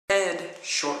Ted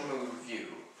Short Movie Review.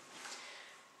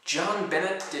 John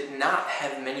Bennett did not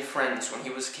have many friends when he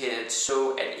was a kid,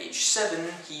 so at age 7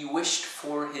 he wished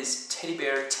for his teddy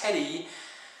bear Teddy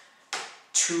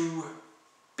to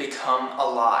become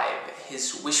alive.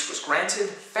 His wish was granted.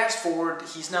 Fast forward,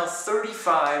 he's now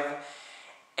 35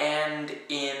 and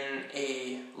in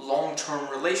a long-term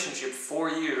relationship, 4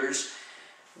 years,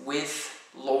 with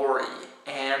Lori,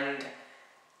 and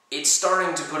it's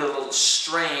starting to put a little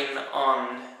strain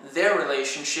on their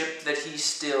relationship that he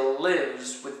still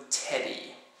lives with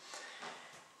Teddy.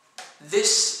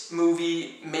 This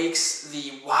movie makes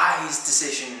the wise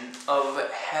decision of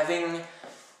having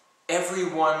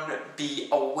everyone be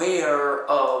aware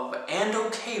of and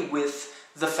okay with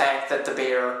the fact that the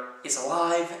bear is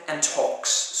alive and talks.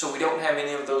 So we don't have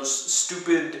any of those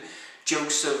stupid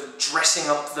jokes of dressing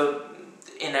up the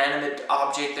inanimate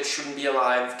object that shouldn't be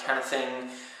alive kind of thing,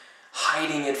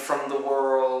 hiding it from the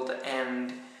world,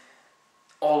 and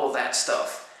all of that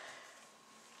stuff.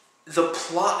 The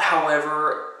plot,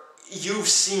 however, you've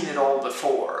seen it all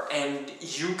before, and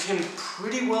you can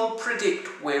pretty well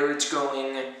predict where it's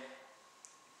going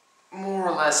more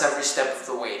or less every step of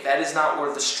the way. That is not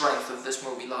where the strength of this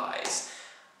movie lies.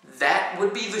 That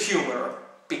would be the humor,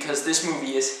 because this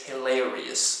movie is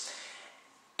hilarious.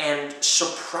 And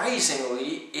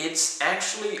surprisingly, it's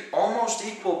actually almost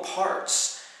equal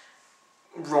parts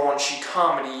raunchy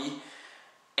comedy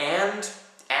and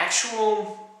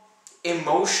actual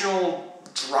emotional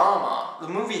drama. The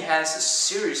movie has a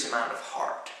serious amount of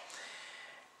heart.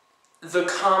 The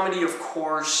comedy, of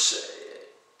course,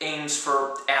 aims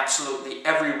for absolutely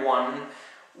everyone,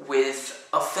 with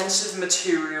offensive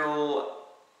material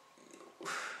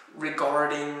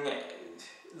regarding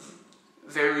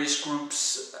various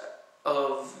groups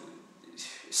of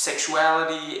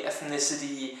sexuality,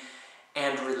 ethnicity,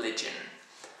 and religion.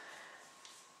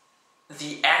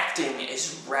 The acting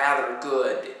is rather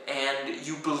good, and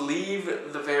you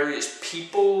believe the various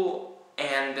people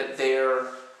and their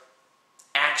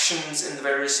actions in the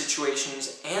various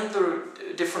situations and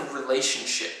the different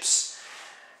relationships.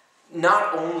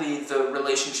 Not only the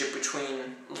relationship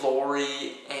between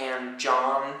Lori and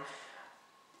John,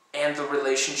 and the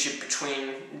relationship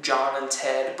between John and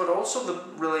Ted, but also the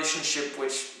relationship,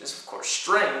 which is of course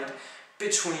strained,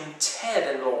 between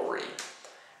Ted and Lori,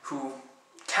 who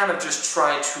kind of just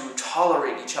try to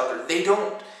tolerate each other. They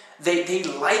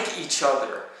like each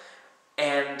other,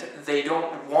 and they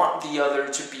don't want the other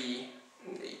to be,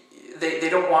 they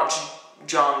don't want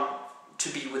John to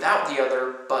be without the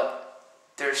other, but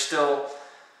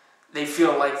they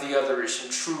feel like the other is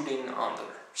intruding on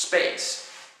their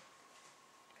space.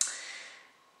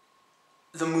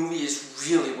 The movie is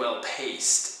really well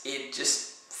paced. It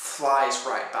just flies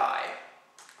right by.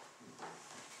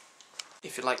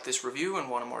 If you like this review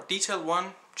and want a more detailed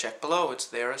one, check below. It's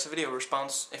there as a video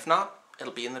response. If not,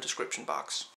 it'll be in the description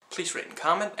box. Please rate and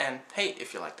comment, and hey,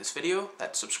 if you like this video,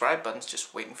 that subscribe button's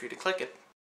just waiting for you to click it.